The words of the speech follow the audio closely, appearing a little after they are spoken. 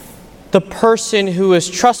The person who is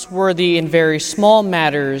trustworthy in very small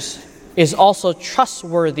matters is also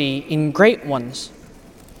trustworthy in great ones.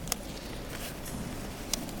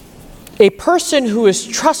 A person who is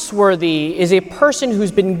trustworthy is a person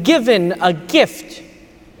who's been given a gift,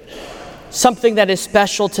 something that is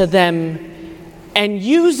special to them, and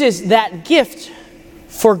uses that gift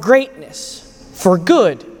for greatness, for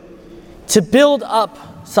good, to build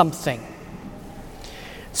up something.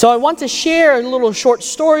 So I want to share a little short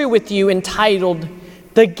story with you entitled,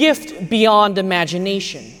 "The Gift Beyond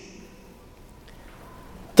Imagination."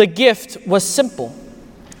 The gift was simple.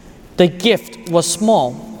 The gift was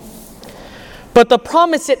small. But the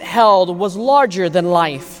promise it held was larger than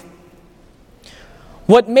life.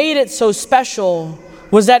 What made it so special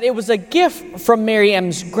was that it was a gift from Mary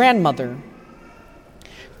M's grandmother.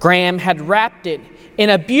 Graham had wrapped it in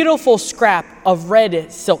a beautiful scrap of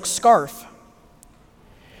red silk scarf.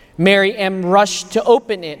 Mary M. rushed to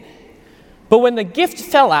open it, but when the gift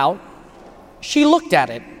fell out, she looked at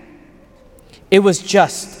it. It was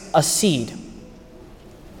just a seed,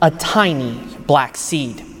 a tiny black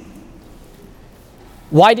seed.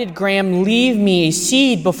 "Why did Graham leave me a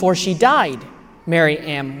seed before she died?" Mary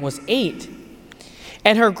M. was 8.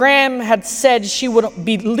 And her Graham had said she would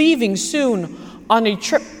be leaving soon on a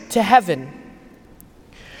trip to heaven.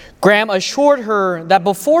 Graham assured her that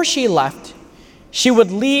before she left, she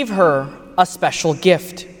would leave her a special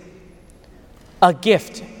gift, a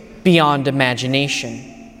gift beyond imagination.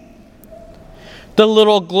 The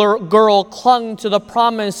little girl clung to the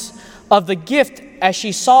promise of the gift as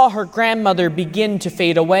she saw her grandmother begin to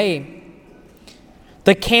fade away.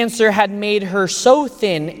 The cancer had made her so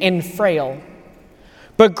thin and frail,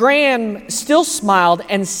 but Graham still smiled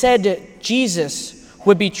and said Jesus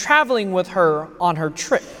would be traveling with her on her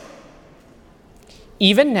trip.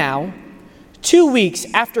 Even now, 2 weeks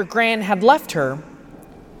after Gran had left her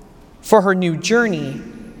for her new journey,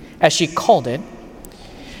 as she called it,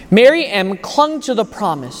 Mary M. clung to the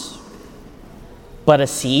promise. But a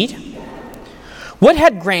seed? What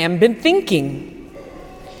had Graham been thinking?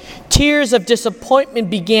 Tears of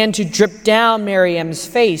disappointment began to drip down Mary M's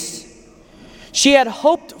face. She had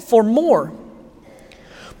hoped for more.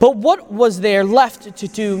 But what was there left to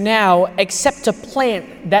do now except to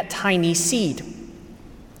plant that tiny seed?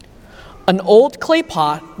 An old clay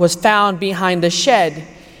pot was found behind the shed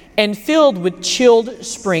and filled with chilled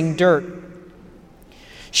spring dirt.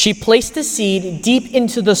 She placed the seed deep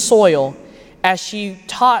into the soil as she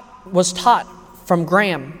was taught from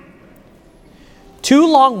Graham. 2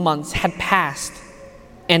 long months had passed,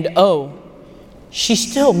 and she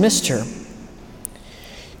still missed her.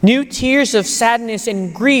 New tears of sadness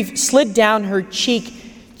and grief slid down her cheek,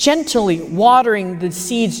 gently watering the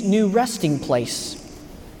seed's new resting place.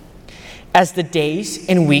 As the days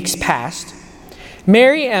and weeks passed,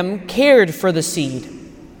 Mary M. cared for the seed.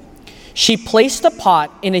 She placed the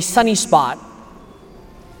pot in a sunny spot,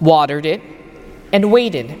 watered it, and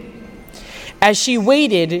waited. As she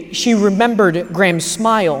waited, she remembered Graham's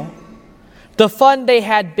smile, the fun they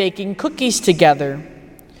had baking cookies together,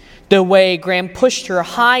 the way Graham pushed her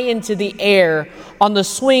high into the air on the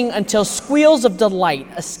swing until squeals of delight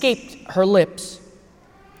escaped her lips.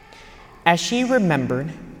 As she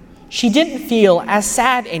remembered, she didn't feel as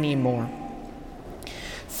sad anymore.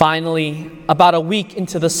 Finally, about a week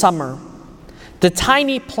into the summer, the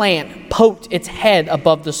tiny plant poked its head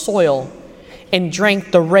above the soil and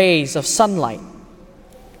drank the rays of sunlight.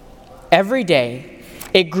 Every day,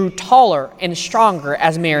 it grew taller and stronger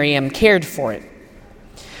as Mary M. cared for it.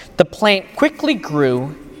 The plant quickly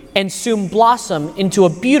grew and soon blossomed into a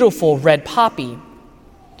beautiful red poppy,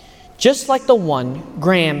 just like the one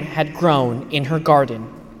Graham had grown in her garden.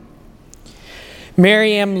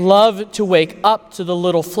 Mary M. loved to wake up to the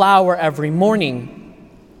little flower every morning.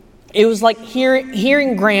 It was like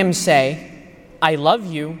hearing Graham say, "I love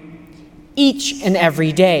you," each and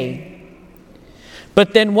every day.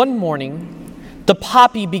 But then one morning, the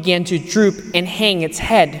poppy began to droop and hang its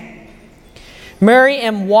head. Mary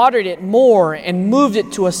M. watered it more and moved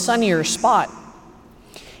it to a sunnier spot.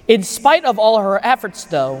 In spite of all her efforts,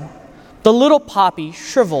 though, the little poppy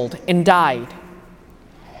shriveled and died.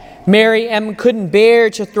 Mary M. couldn't bear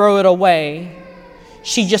to throw it away.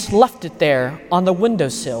 She just left it there on the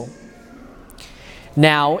windowsill.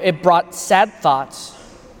 Now it brought sad thoughts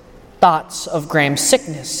of Graham's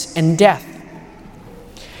sickness and death.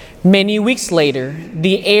 Many weeks later,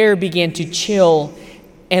 the air began to chill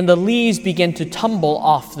and the leaves began to tumble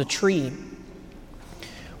off the tree.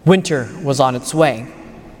 Winter was on its way.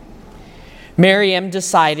 Mary M.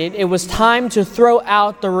 decided it was time to throw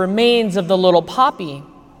out the remains of the little poppy.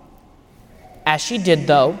 As she did,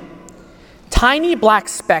 though, tiny black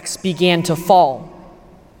specks began to fall.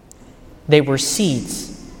 They were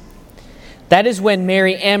seeds. That is when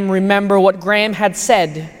Mary M. remembered what Graham had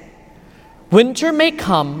said. Winter may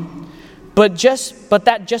come, but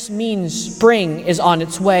that just means spring is on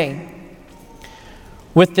its way.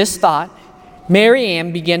 With this thought, Mary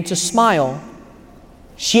M. began to smile.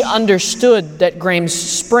 She understood that Graham's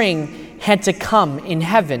spring had to come in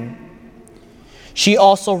heaven. She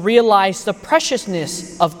also realized the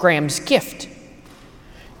preciousness of Graham's gift.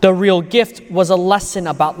 The real gift was a lesson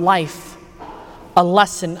about life, a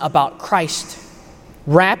lesson about Christ,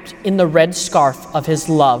 wrapped in the red scarf of his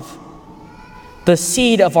love. The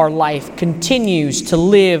seed of our life continues to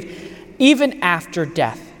live even after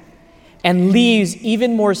death and leaves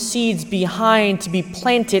even more seeds behind to be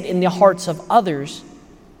planted in the hearts of others.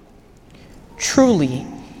 Truly,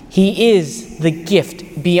 he is the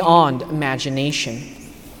gift beyond imagination.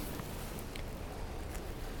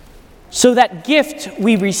 So that gift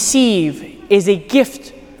we receive is a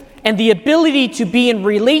gift, and the ability to be in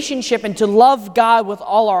relationship and to love God with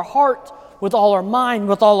all our heart, with all our mind,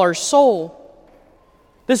 with all our soul.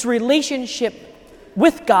 This relationship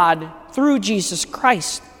with God through Jesus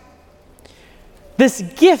Christ. This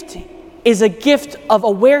gift is a gift of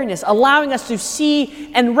awareness, allowing us to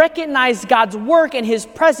see and recognize God's work and his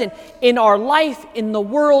presence in our life, in the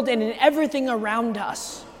world, and in everything around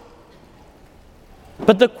us.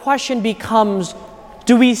 But the question becomes,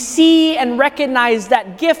 do we see and recognize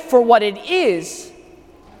that gift for what it is?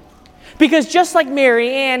 Because just like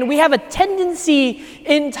Mary Ann, we have a tendency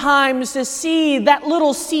in times to see that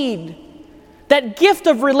little seed, that gift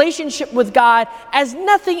of relationship with God, as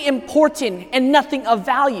nothing important and nothing of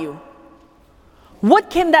value.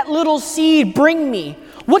 What can that little seed bring me?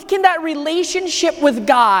 What can that relationship with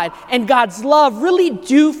God and God's love really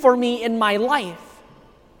do for me in my life?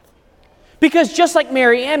 Because just like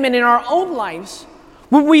Mary Ann and in our own lives,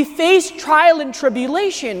 when we face trial and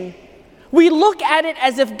tribulation, we look at it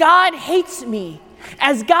as if God hates me,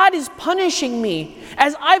 as God is punishing me,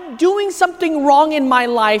 as I'm doing something wrong in my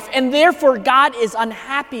life, and therefore God is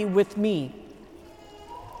unhappy with me.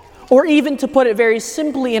 Or even to put it very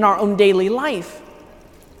simply in our own daily life,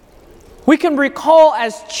 we can recall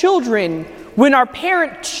as children when our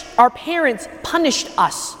parents punished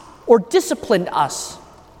us or disciplined us.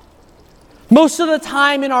 Most of the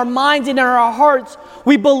time in our minds and in our hearts,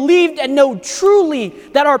 we believed and know truly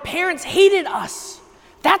that our parents hated us.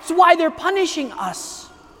 That's why they're punishing us.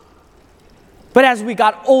 But as we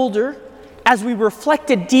got older, as we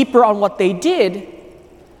reflected deeper on what they did,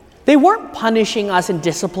 they weren't punishing us and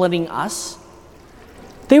disciplining us.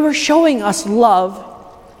 They were showing us love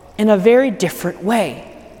in a very different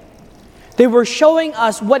way. They were showing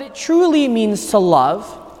us what it truly means to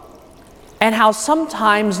love and how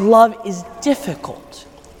sometimes love is difficult.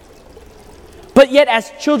 But yet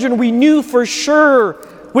as children, we knew for sure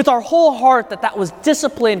with our whole heart that that was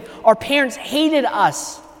discipline. Our parents hated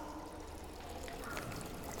us.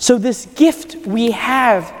 So this gift we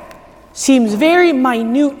have seems very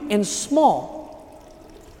minute and small.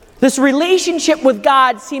 This relationship with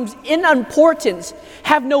God seems unimportant,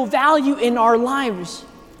 have no value in our lives.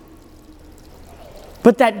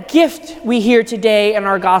 But that gift we hear today in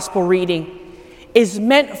our gospel reading is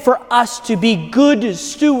meant for us to be good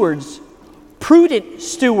stewards, prudent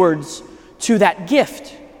stewards to that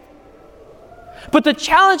gift. But the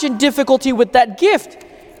challenge and difficulty with that gift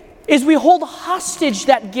is we hold hostage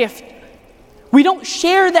that gift. We don't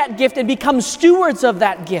share that gift and become stewards of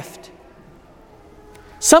that gift.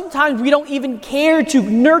 Sometimes we don't even care to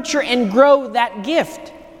nurture and grow that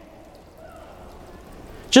gift.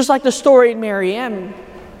 Just like the story of Mary M.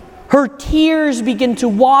 Her tears begin to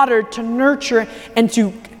water, to nurture, and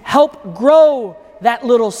to help grow that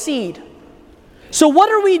little seed. So what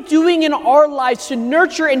are we doing in our lives to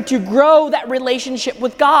nurture and to grow that relationship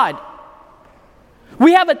with God?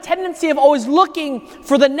 We have a tendency of always looking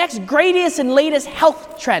for the next greatest and latest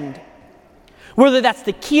health trend. Whether that's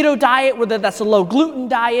the keto diet, whether that's a low gluten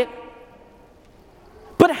diet.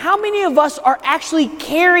 But how many of us are actually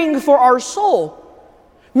caring for our soul?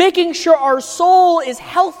 Making sure our soul is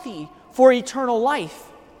healthy for eternal life.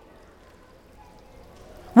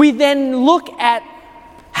 We then look at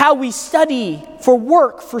how we study for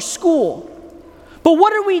work, for school. But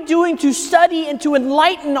what are we doing to study and to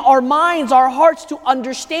enlighten our minds, our hearts, to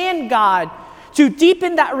understand God, to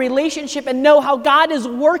deepen that relationship and know how God is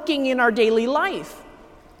working in our daily life?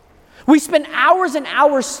 We spend hours and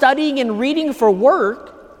hours studying and reading for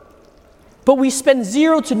work, but we spend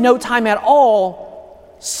 0 to no time at all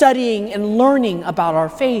studying and learning about our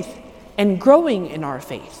faith and growing in our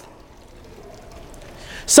faith.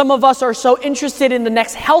 Some of us are so interested in the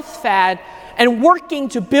next health fad and working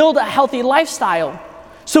to build a healthy lifestyle.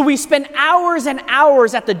 So we spend hours and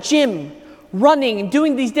hours at the gym, running and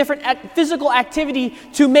doing these different physical activity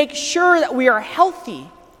to make sure that we are healthy.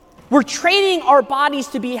 We're training our bodies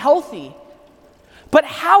to be healthy. But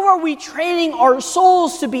how are we training our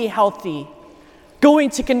souls to be healthy? Going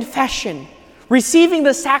to confession, receiving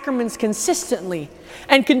the sacraments consistently,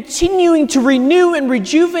 and continuing to renew and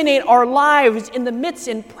rejuvenate our lives in the midst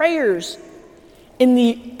in prayers, in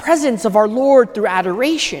the presence of our Lord through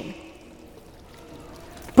adoration.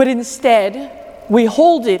 But instead, we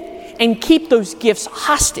hold it and keep those gifts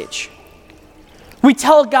hostage. We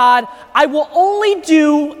tell God, I will only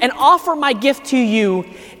do and offer my gift to you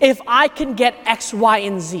if I can get X, Y,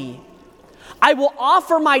 and Z. I will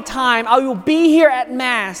offer my time. I will be here at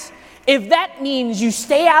Mass if that means you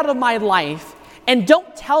stay out of my life and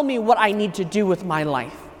don't tell me what I need to do with my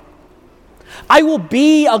life. I will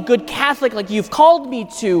be a good Catholic like you've called me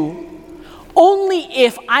to only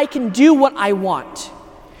if I can do what I want.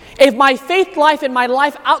 If my faith life and my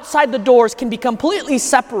life outside the doors can be completely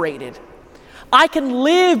separated. I can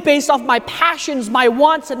live based off my passions, my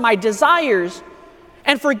wants, and my desires,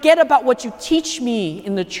 and forget about what you teach me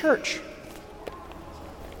in the church.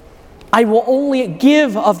 I will only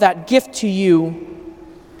give of that gift to you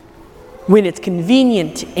when it's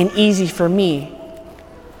convenient and easy for me.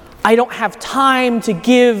 I don't have time to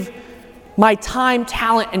give my time,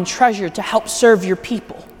 talent, and treasure to help serve your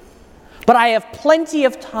people. But I have plenty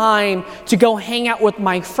of time to go hang out with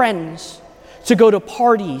my friends, to go to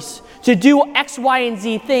parties, to do X, Y, and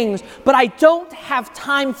Z things, but I don't have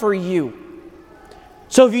time for you.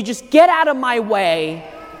 So if you just get out of my way,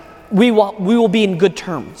 we will be in good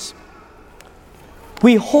terms.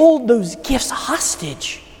 We hold those gifts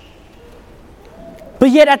hostage. But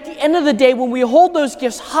yet at the end of the day, when we hold those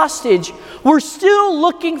gifts hostage, we're still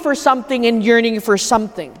looking for something and yearning for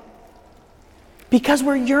something. Because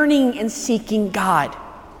we're yearning and seeking God.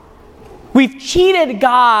 We've cheated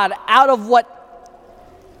God out of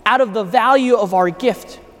the value of our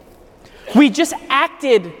gift. We just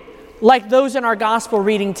acted like those in our gospel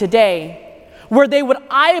reading today, where they would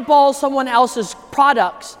eyeball someone else's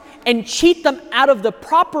products and cheat them out of the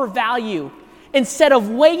proper value instead of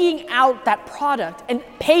weighing out that product and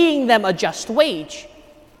paying them a just wage.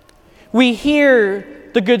 We hear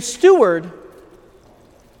the good steward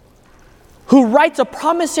who writes a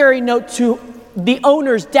promissory note to the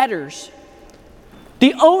owner's debtors.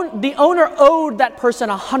 The owner owed that person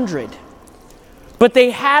 100, but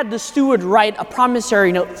they had the steward write a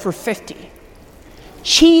promissory note for 50,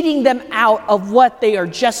 cheating them out of what they are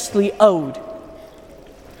justly owed.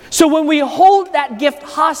 So when we hold that gift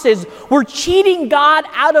hostage, we're cheating God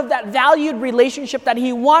out of that valued relationship that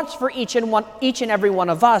He wants for each and every one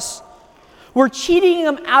of us. We're cheating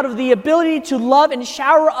Him out of the ability to love and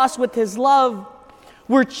shower us with His love.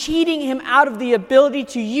 We're cheating Him out of the ability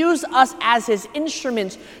to use us as His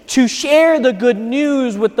instruments to share the good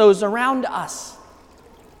news with those around us.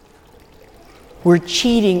 We're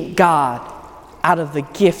cheating God out of the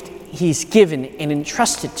gift He's given and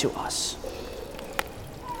entrusted to us.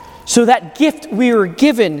 So that gift we were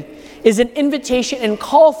given is an invitation and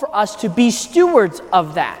call for us to be stewards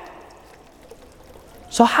of that.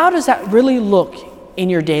 So how does that really look in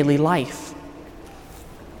your daily life?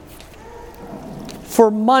 For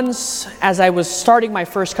months, as I was starting my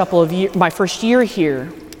first year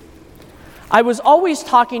here, I was always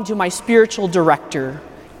talking to my spiritual director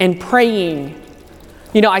and praying.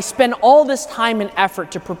 I spend all this time and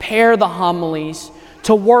effort to prepare the homilies,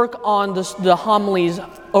 to work on the homilies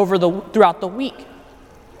throughout the week.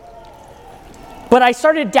 But I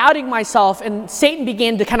started doubting myself, and Satan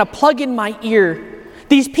began to kind of plug in my ear.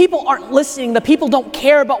 These people aren't listening. The people don't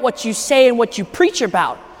care about what you say and what you preach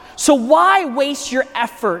about. So why waste your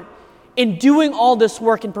effort in doing all this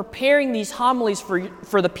work and preparing these homilies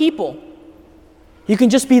for the people? You can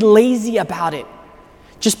just be lazy about it.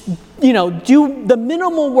 Just, do the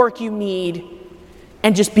minimal work you need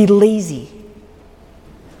and just be lazy.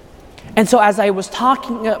 And so as I was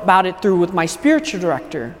talking about it through with my spiritual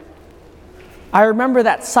director, I remember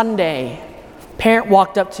that Sunday, a parent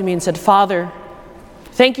walked up to me and said, "Father,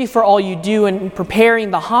 thank you for all you do in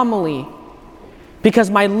preparing the homily, because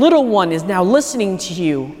my little one is now listening to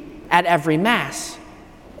you at every Mass.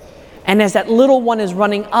 And as that little one is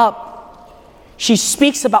running up, she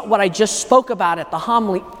speaks about what I just spoke about at the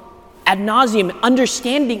homily ad nauseum,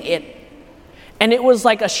 understanding it. And it was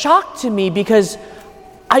like a shock to me because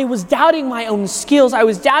I was doubting my own skills. I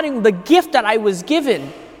was doubting the gift that I was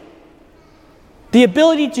given. The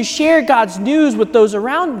ability to share God's news with those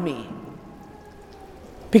around me.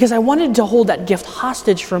 Because I wanted to hold that gift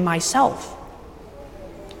hostage for myself.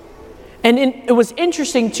 And it was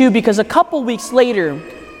interesting too, because a couple weeks later,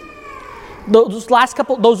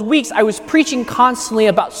 those weeks, I was preaching constantly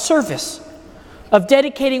about service, of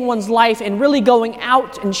dedicating one's life and really going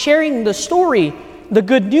out and sharing the story, the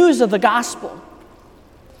good news of the gospel.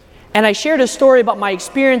 And I shared a story about my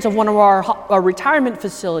experience of one of our retirement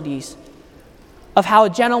facilities, of how a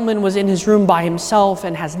gentleman was in his room by himself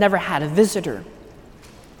and has never had a visitor.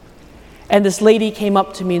 And this lady came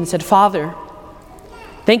up to me and said, "Father,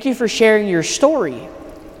 thank you for sharing your story."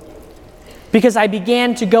 Because I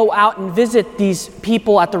began to go out and visit these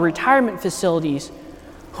people at the retirement facilities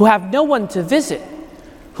who have no one to visit,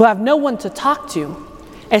 who have no one to talk to,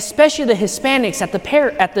 especially the Hispanics at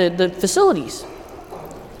the facilities.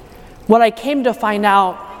 What I came to find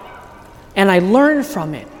out, and I learned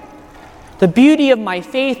from it, the beauty of my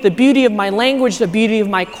faith, the beauty of my language, the beauty of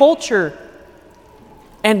my culture,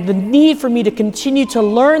 and the need for me to continue to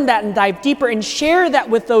learn that and dive deeper and share that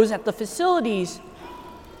with those at the facilities,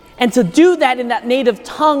 and to do that in that native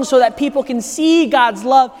tongue so that people can see God's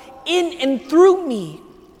love in and through me.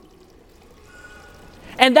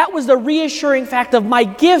 And that was the reassuring fact of my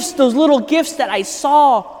gifts, those little gifts that I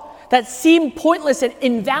saw that seemed pointless and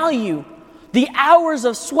in value. The hours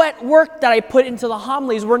of sweat work that I put into the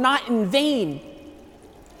homilies were not in vain.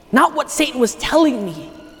 Not what Satan was telling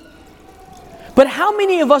me. But how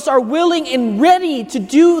many of us are willing and ready to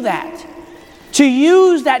do that? To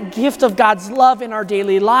use that gift of God's love in our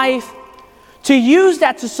daily life, to use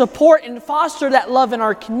that to support and foster that love in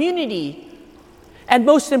our community, and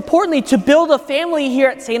most importantly, to build a family here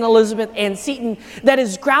at St. Elizabeth Ann Seton that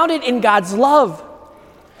is grounded in God's love.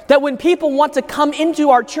 That when people want to come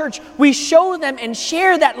into our church, we show them and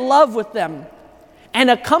share that love with them and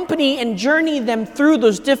accompany and journey them through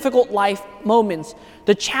those difficult life moments,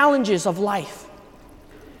 the challenges of life.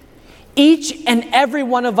 Each and every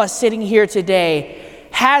one of us sitting here today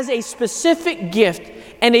has a specific gift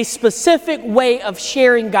and a specific way of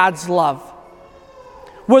sharing God's love.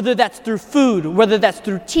 Whether that's through food, whether that's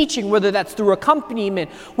through teaching, whether that's through accompaniment,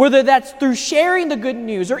 whether that's through sharing the good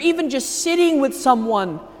news, or even just sitting with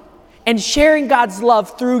someone and sharing God's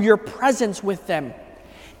love through your presence with them,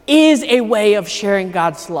 is a way of sharing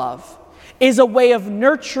God's love, is a way of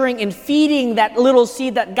nurturing and feeding that little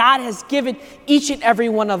seed that God has given each and every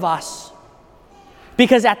one of us.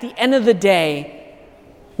 Because at the end of the day,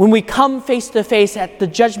 when we come face to face at the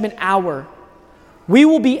judgment hour, we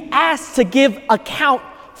will be asked to give account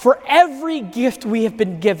for every gift we have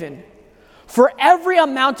been given, for every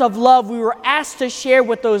amount of love we were asked to share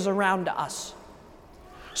with those around us.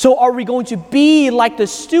 So are we going to be like the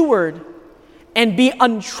steward and be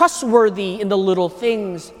untrustworthy in the little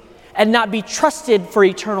things and not be trusted for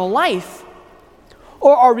eternal life?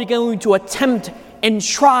 Or are we going to attempt and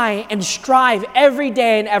try and strive every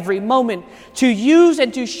day and every moment to use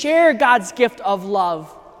and to share God's gift of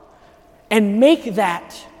love and make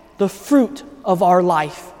that the fruit of our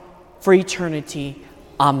life for eternity?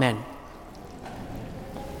 Amen.